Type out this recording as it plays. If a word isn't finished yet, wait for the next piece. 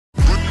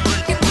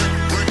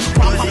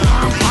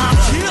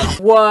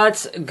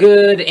What's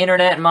good,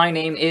 Internet? My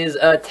name is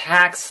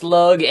Attack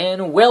Slug,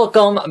 and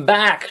welcome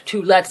back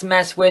to Let's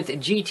Mess with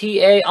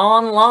GTA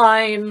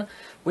Online.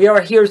 We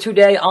are here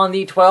today on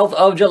the 12th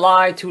of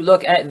July to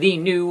look at the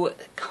new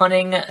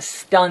Cunning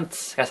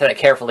Stunts. Gotta say that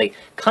carefully.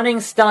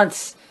 Cunning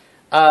Stunts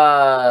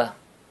DLC,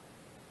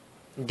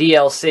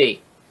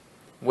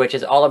 which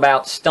is all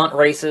about stunt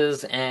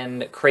races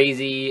and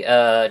crazy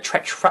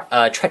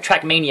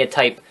Trackmania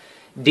type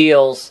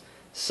deals.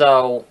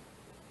 So,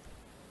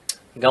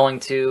 going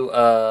to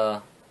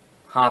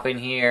hop in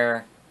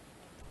here.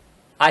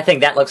 I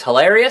think that looks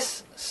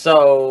hilarious.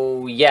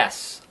 So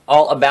yes,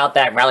 all about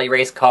that rally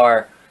race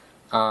car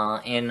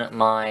in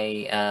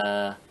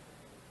my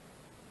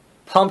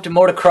pumped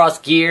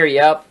motocross gear.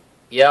 Yep.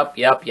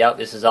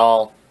 This is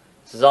all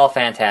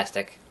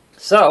fantastic.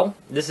 So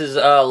this is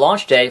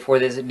launch day for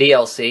this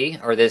DLC,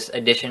 or this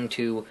addition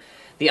to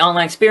the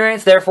online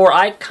experience. Therefore,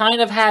 I kind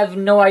of have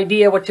no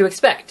idea what to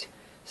expect.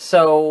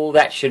 So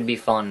that should be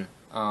fun.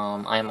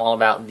 I am all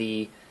about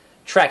the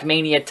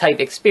Trackmania type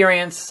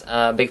experience.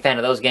 Big fan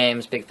of those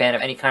games. Big fan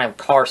of any kind of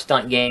car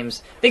stunt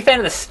games. Big fan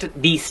of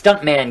the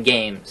Stuntman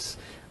games,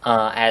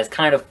 as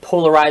kind of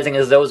polarizing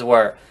as those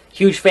were.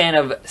 Huge fan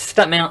of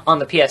Stuntman on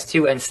the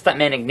PS2 and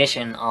Stuntman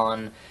Ignition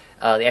on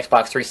the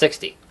Xbox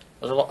 360.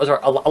 Those are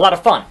a lot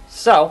of fun.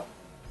 So,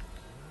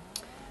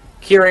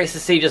 curious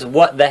to see just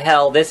what the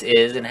hell this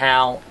is and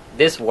how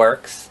this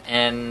works.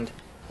 And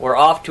we're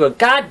off to a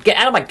get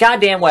out of my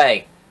goddamn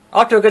way.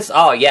 Off to a good...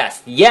 Oh,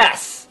 yes.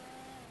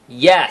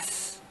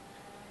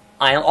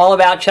 I am all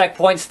about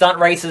checkpoint stunt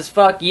races.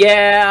 Fuck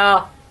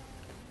yeah.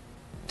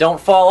 Don't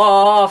fall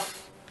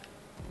off.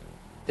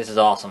 This is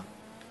awesome.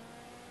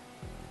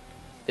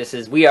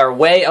 We are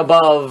way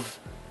above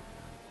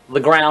the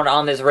ground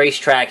on this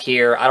racetrack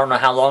here. I don't know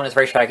how long this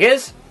racetrack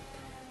is.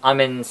 I'm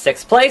in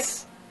 6th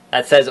place.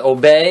 That says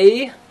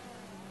obey.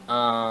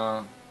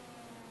 And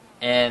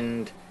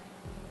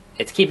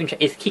it's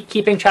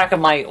keeping track of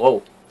my...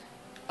 Whoa.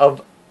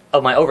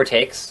 Of my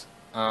overtakes,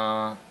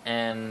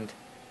 and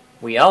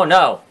oh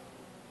no,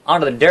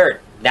 onto the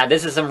dirt. Now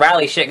this is some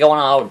rally shit going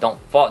on. Oh, don't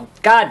fall.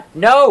 God,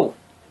 no!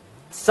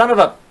 Son of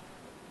a...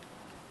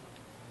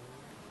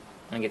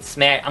 I'm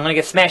gonna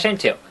get smashed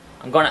into.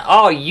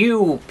 Oh,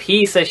 you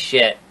piece of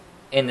shit.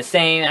 In the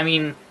same, I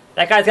mean,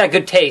 that guy's got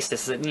good taste.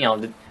 This is, you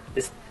know,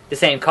 the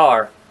same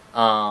car.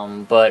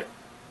 But,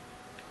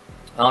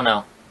 oh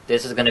no.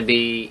 This is gonna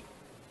be...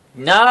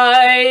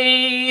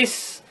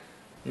 Nice!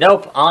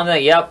 Nope,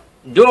 yep.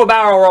 Do a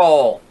barrel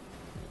roll!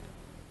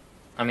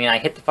 I mean, I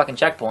hit the fucking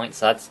checkpoint,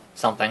 so that's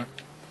something.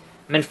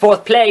 I'm in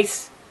 4th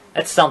place!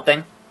 That's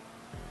something.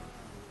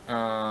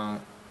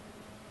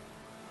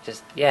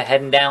 Just, yeah,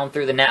 heading down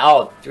through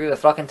through the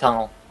fucking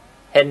tunnel.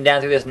 Heading down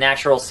through this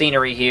natural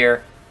scenery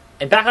here.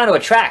 And back onto a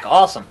track.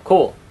 Awesome.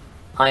 Cool.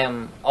 I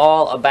am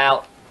all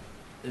about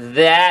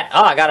that.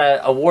 Oh, I got an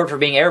award for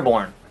being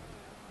airborne.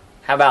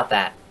 How about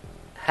that?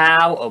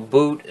 How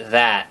about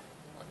that?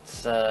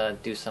 Let's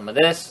do some of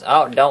this.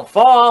 Oh, don't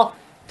fall!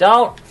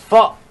 Don't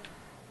fall!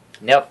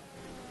 Nope.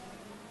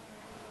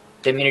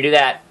 Didn't mean to do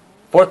that.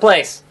 4th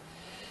place.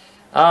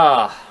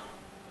 Can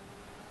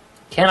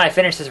I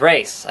finish this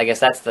race? I guess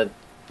that's the...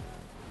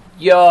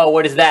 Yo,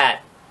 what is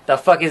that? The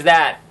fuck is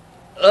that?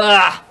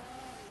 Ugh!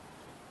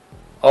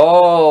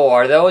 Oh,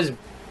 are those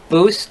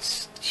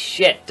boosts?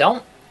 Shit,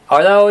 don't...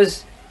 Are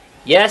those...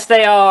 Yes,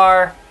 they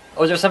are!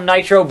 Those are some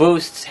nitro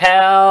boosts.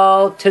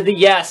 Hell to the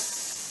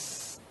yes!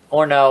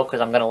 Or no,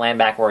 because I'm going to land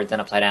backwards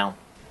and upside down.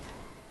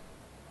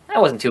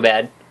 That wasn't too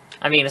bad.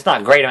 I mean, it's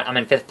not great. I'm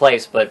in 5th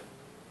place, but...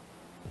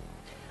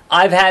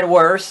 I've had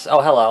worse.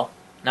 Oh, hello.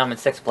 Now I'm in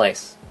 6th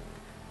place.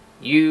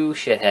 You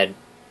shithead.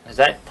 Is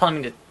that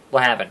telling me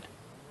what happened?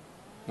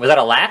 Was that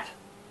a lap?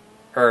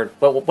 Or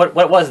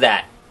what was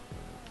that?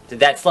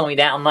 Did that slow me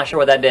down? I'm not sure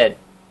what that did.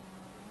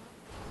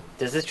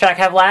 Does this track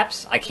have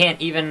laps? I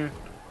can't even...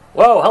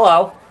 Whoa,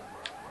 hello.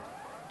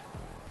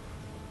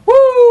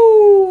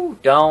 Woo!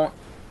 Don't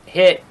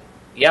hit...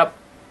 Yep.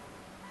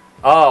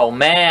 Oh,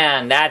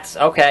 man, that's...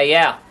 Okay,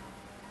 yeah.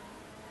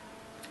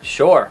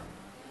 Sure.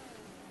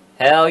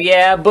 Hell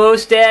yeah,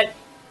 boost it!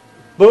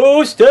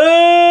 Boost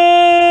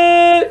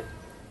it!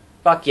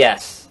 Fuck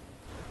yes.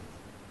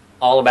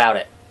 All about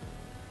it.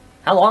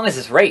 How long is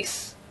this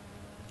race?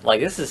 Like,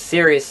 this is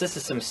serious. This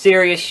is some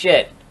serious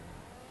shit.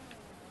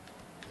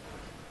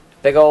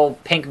 Big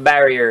old pink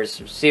barriers.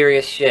 Some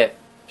serious shit.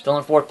 Still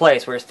in 4th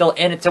place. We're still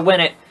in it to win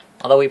it.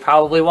 Although we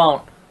probably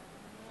won't.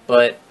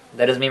 But...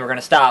 that doesn't mean we're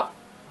gonna stop.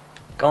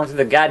 Going through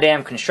the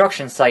goddamn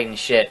construction site and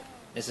shit.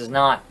 This is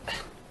not...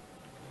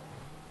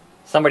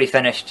 Somebody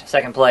finished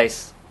 2nd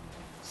place.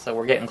 So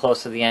we're getting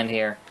close to the end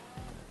here.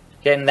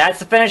 That's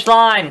the finish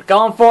line!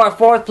 Going for it,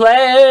 4th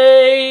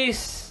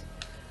place!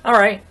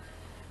 Alright.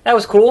 That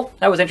was cool.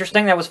 That was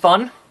interesting. That was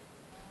fun.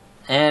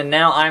 And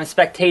now I'm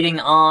spectating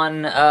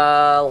on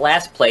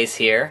last place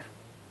here.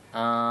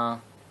 And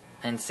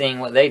seeing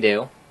what they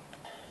do.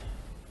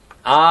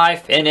 I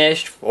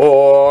finished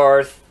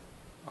 4th.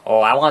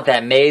 Oh, I want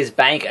that Maze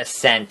Bank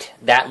Ascent.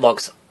 That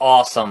looks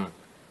awesome.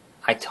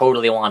 I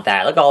totally want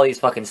that. Look at all these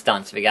fucking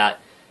stunts. We got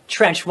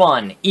Trench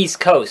 1, East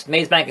Coast,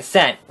 Maze Bank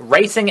Ascent,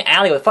 Racing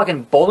Alley with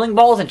fucking bowling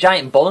balls and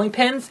giant bowling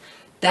pins.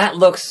 That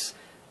looks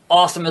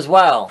awesome as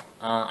well.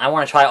 I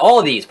want to try all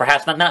of these.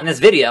 Perhaps not in this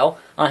video.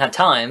 I don't have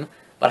time.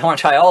 But I want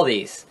to try all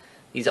these.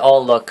 These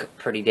all look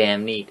pretty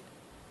damn neat.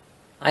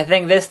 I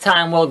think this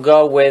time we'll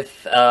go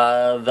with the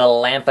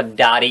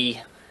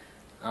Lampadati.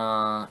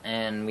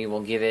 And we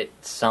will give it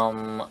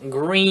some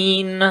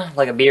green,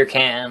 like a beer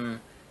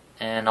can.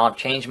 And I'll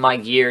change my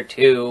gear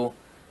to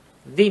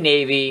the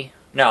navy.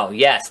 No,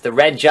 yes, the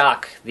red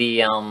jock. The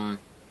Evel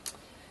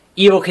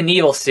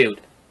Knievel suit.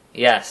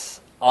 Yes,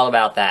 all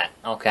about that.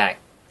 Okay.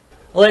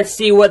 Let's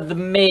see what the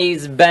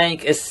Maze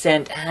Bank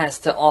Ascent has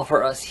to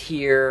offer us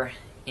here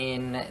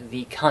in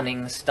the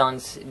Cunning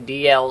Stunts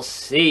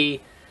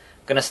DLC.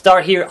 Gonna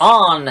start here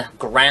on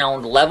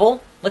ground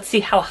level. Let's see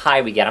how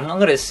high we get. I'm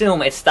gonna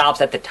assume it stops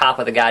at the top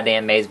of the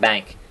goddamn Maze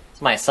Bank.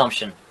 It's my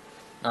assumption.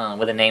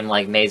 With a name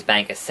like Maze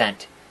Bank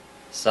Ascent.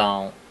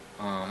 So,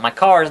 my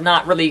car is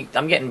not really...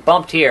 I'm getting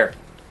bumped here.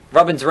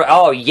 Rubbin's...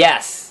 Oh,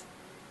 yes!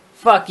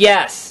 Fuck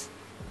yes!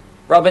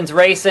 Rubbin's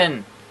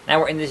racing!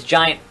 Now we're in this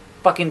giant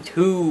fucking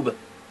tube.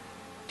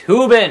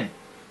 Tubing!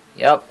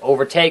 Yep,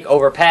 overtake,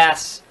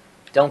 overpass.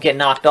 Don't get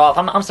knocked off.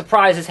 I'm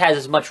surprised this has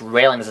as much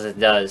railings as it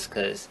does,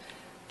 because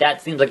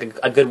that seems like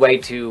a good way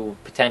to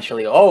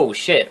potentially... Oh,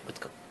 shit.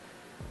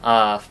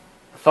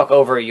 Fuck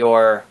over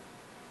your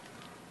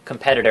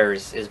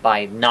competitors is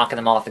by knocking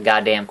them off the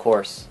goddamn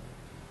course.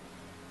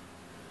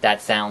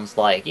 That sounds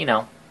like, you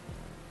know,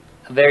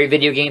 a very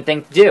video game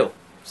thing to do.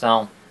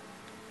 So,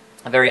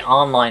 a very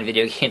online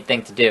video game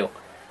thing to do.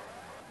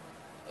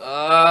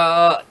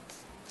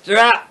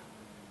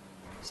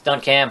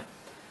 Stunt cam.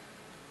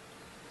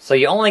 So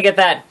you only get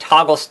that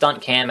toggle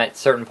stunt cam at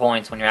certain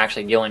points when you're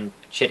actually doing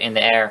shit in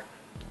the air,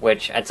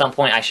 which at some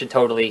point I should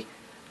totally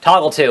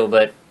toggle to,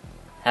 but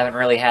haven't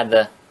really had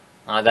the...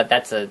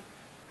 that's an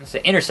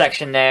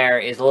intersection there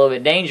is a little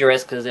bit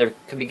dangerous, because there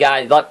could be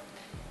guys... Look,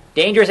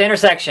 dangerous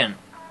intersection.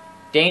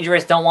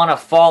 Dangerous, don't want to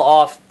fall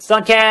off.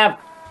 Stunt cam!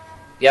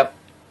 Yep.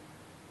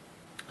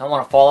 Don't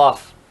want to fall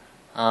off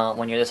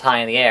when you're this high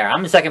in the air.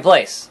 I'm in second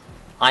place.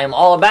 I am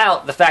all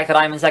about the fact that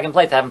I'm in second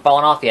place. I haven't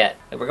fallen off yet.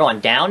 We're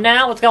going down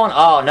now? What's going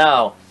on? Oh,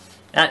 no.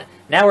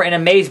 Now we're in a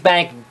Maze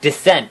Bank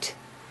descent.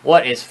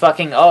 What is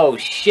fucking... Oh,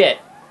 shit.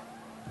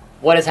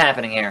 What is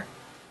happening here?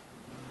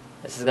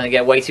 This is going to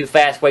get way too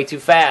fast, way too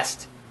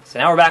fast. So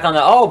now we're back on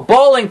the... Oh,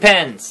 bowling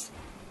pins!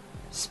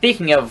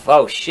 Speaking of...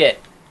 Oh, shit.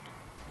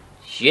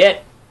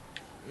 Shit.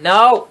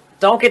 No!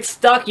 Don't get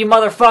stuck, you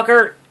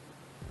motherfucker!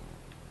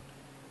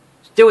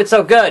 Just do it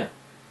so good.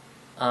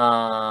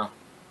 I'm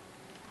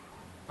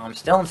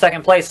still in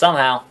second place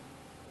somehow.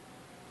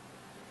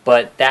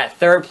 But that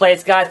third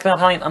place guy's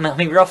coming up on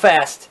me real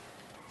fast.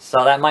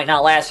 So that might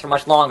not last for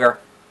much longer.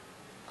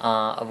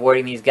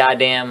 Avoiding these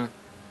goddamn...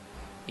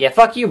 Yeah,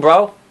 fuck you,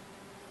 bro.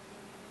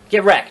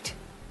 Get wrecked.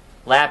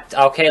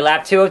 Okay,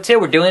 lap 202.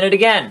 We're doing it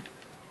again.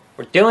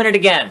 We're doing it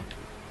again.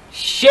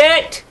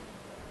 Shit!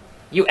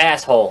 You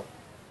asshole.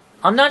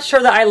 I'm not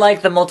sure that I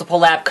like the multiple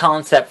lap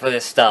concept for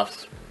this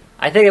stuff.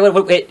 I think it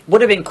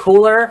would have been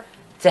cooler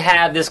to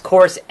have this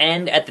course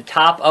end at the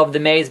top of the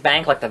Maze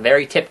Bank, like the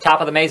very tip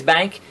top of the Maze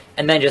Bank,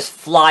 and then just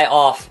fly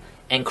off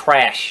and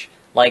crash.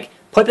 Like,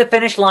 put the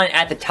finish line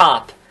at the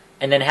top,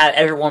 and then have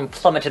everyone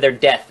plummet to their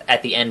death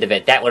at the end of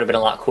it. That would have been a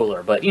lot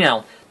cooler, but, you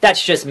know,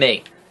 that's just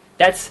me.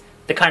 That's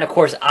the kind of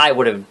course I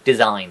would have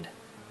designed.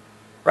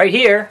 Right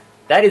here,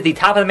 that is the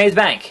top of the Maze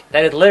Bank.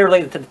 That is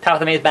literally the top of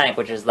the Maze Bank,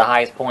 which is the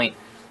highest point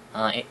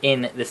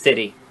in the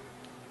city.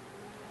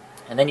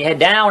 And then you head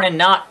down and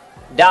not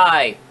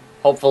die,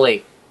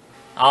 hopefully.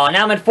 Oh,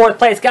 now I'm in fourth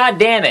place. God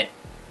damn it.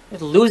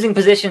 Just losing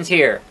positions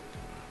here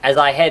as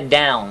I head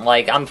down.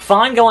 Like, I'm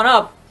fine going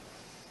up.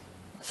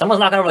 Someone's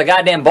knocking over the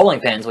goddamn bowling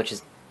pins, which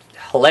is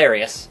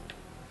hilarious.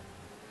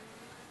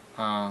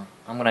 I'm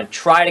going to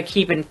try to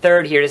keep in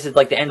third here. This is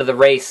like the end of the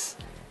race.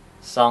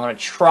 So I'm going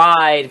to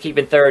try to keep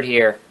in third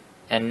here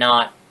and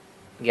not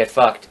get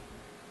fucked.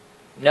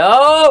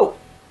 No!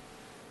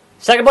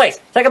 Second place!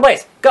 Second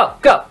place! Go!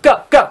 Go!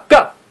 Go! Go!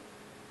 Go!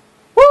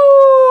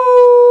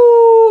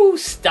 Woo!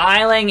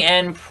 Styling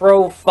and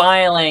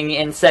profiling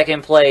in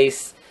second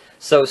place.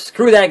 So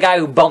screw that guy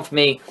who bumped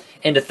me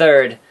into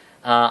third.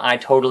 I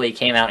totally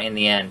came out in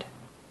the end.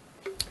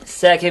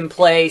 Second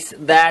place,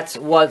 that's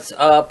what's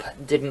up.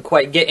 Didn't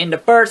quite get into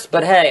first,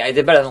 but hey, I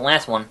did better than the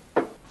last one.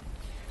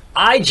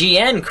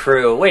 IGN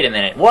crew. Wait a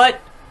minute. What?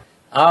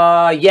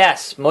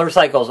 Yes.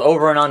 Motorcycles,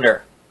 over and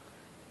under.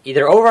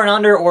 Either over and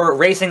under or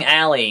Racing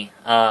Alley.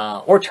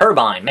 Or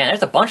Turbine. Man,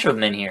 there's a bunch of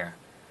them in here.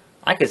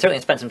 I could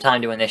certainly spend some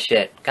time doing this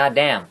shit. God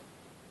damn.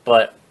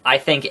 But I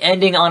think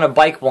ending on a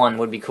bike one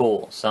would be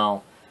cool.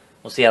 So,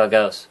 we'll see how it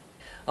goes.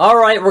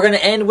 Alright, we're going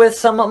to end with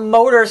some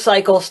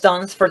motorcycle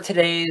stunts for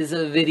today's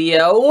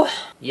video.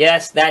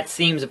 Yes, that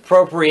seems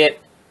appropriate.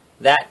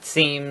 That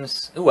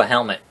seems... Ooh, a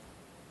helmet.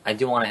 I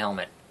do want a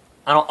helmet.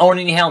 I don't own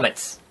any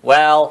helmets.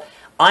 Well,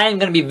 I am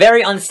going to be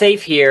very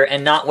unsafe here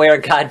and not wear a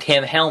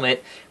goddamn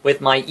helmet with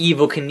my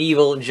Evel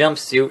Knievel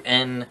jumpsuit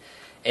and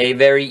a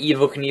very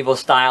Evel Knievel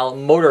style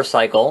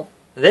motorcycle.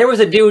 There was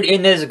a dude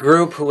in this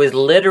group who is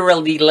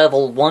literally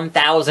level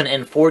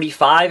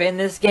 1045 in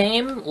this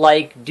game.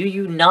 Like, do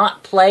you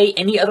not play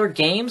any other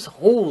games?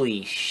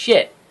 Holy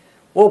shit.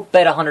 We'll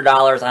bet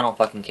 $100. I don't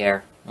fucking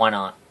care. Why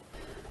not?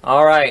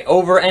 Alright,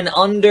 over and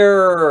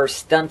under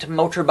stunt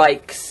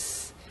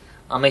motorbikes.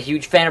 I'm a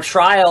huge fan of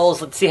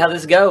trials. Let's see how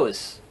this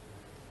goes.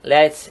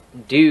 Let's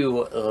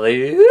do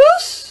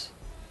this.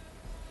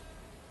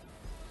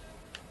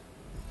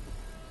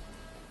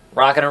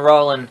 Rockin' and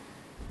rolling.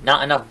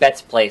 Not enough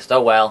bets placed.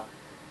 Oh well.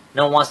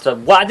 No one wants to...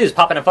 Wow, that dude's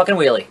popping a fucking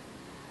wheelie.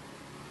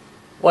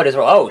 What is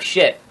wrong? Oh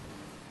shit.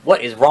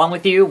 What is wrong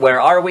with you? Where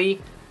are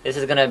we? This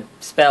is gonna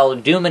spell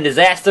doom and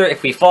disaster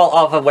if we fall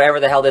off of whatever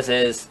the hell this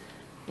is.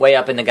 Way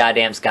up in the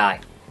goddamn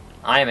sky.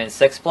 I am in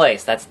 6th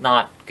place. That's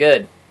not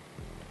good.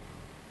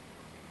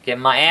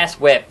 Getting my ass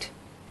whipped.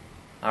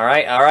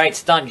 Alright, alright.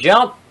 Stunt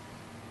jump.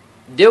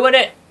 Doing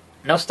it.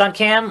 No stunt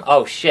cam?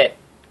 Oh shit.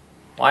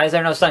 Why is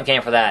there no stunt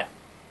cam for that?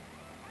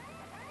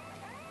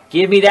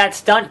 Give me that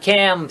stunt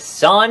cam,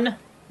 son!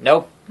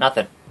 Nope,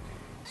 nothing.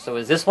 So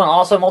is this one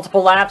also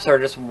multiple laps, or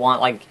just one,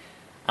 like...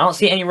 I don't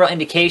see any real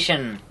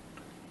indication,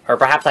 or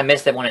perhaps I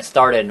missed it when it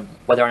started,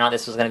 whether or not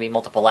this was going to be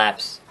multiple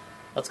laps.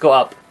 Let's go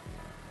up.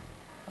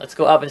 Let's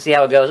go up and see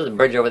how it goes. There's a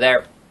bridge over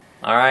there.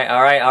 Alright,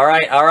 alright,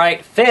 alright,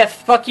 alright.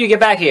 5th! Fuck you,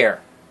 get back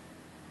here!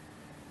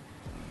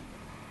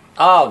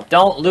 Oh,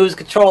 don't lose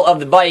control of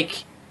the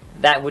bike.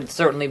 That would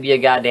certainly be a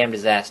goddamn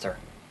disaster.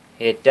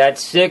 Hit that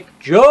sick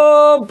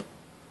jump!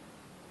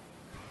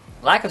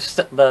 Lack of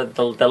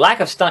the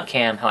lack of stunt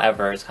cam,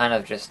 however, is kind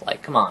of just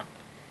like, come on,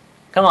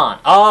 come on.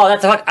 Oh,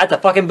 that's a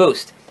fucking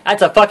boost.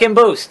 That's a fucking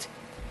boost.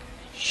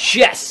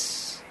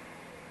 Yes.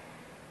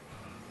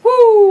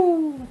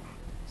 Woo.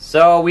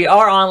 So we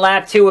are on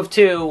lap 2 of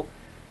 2.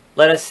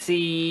 Let us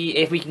see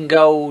if we can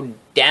go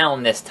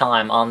down this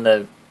time on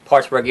the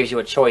parts where it gives you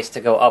a choice to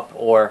go up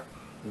or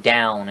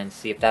down, and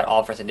see if that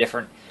offers a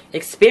different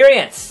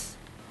experience.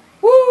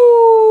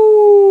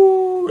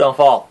 Woo! Don't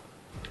fall.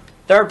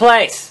 3rd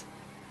place.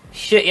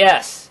 Shit,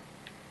 yes.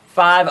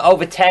 5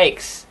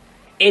 overtakes.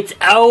 It's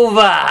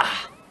over!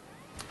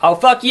 Oh,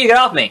 fuck you, get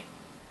off me!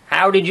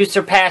 How did you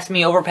surpass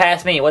me,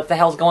 overpass me? What the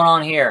hell's going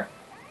on here?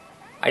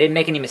 I didn't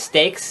make any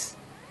mistakes?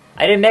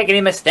 I didn't make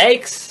any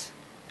mistakes!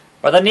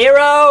 For the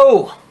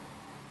Nero!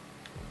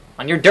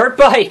 On your dirt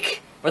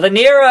bike! For the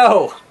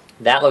Nero!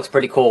 That looks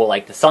pretty cool.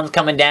 Like, the sun's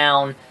coming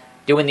down,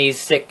 doing these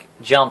sick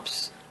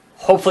jumps.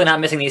 Hopefully not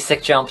missing these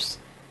sick jumps.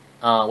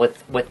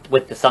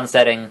 With the sun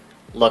setting.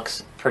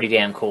 Looks pretty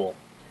damn cool.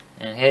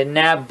 And hitting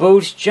that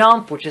boost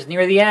jump, which is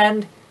near the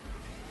end.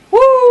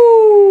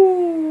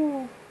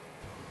 Woo!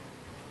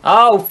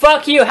 Oh,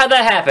 fuck you! How'd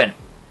that happen?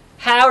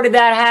 How did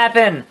that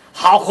happen?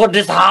 How could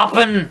this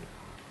happen?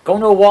 Go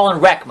into a wall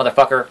and wreck,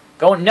 motherfucker.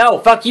 No,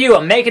 fuck you,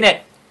 I'm making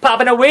it!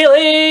 Popping a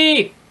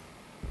wheelie!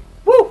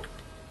 Woo!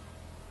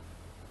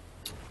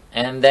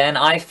 And then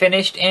I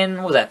finished in,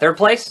 what was that, 3rd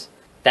place?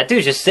 That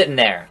dude's just sitting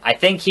there. I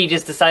think he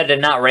just decided to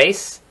not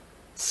race.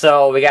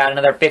 So we got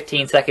another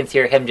 15 seconds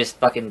here, him just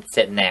fucking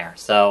sitting there.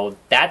 So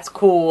that's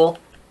cool,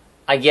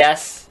 I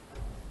guess.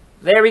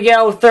 There we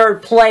go,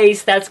 3rd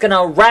place. That's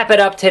gonna wrap it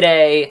up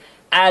today.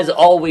 As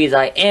always,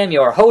 I am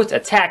your host,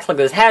 Attacks. Like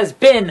this has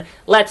been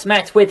Let's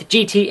Match with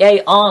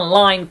GTA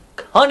Online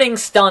Cunning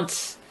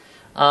Stunts.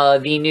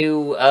 The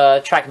new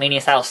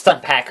Trackmania style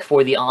stunt pack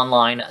for the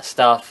online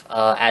stuff.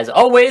 As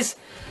always,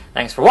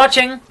 thanks for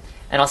watching.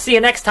 And I'll see you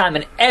next time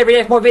in every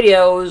day for more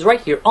videos right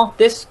here on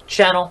this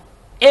channel.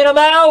 And I'm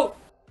out!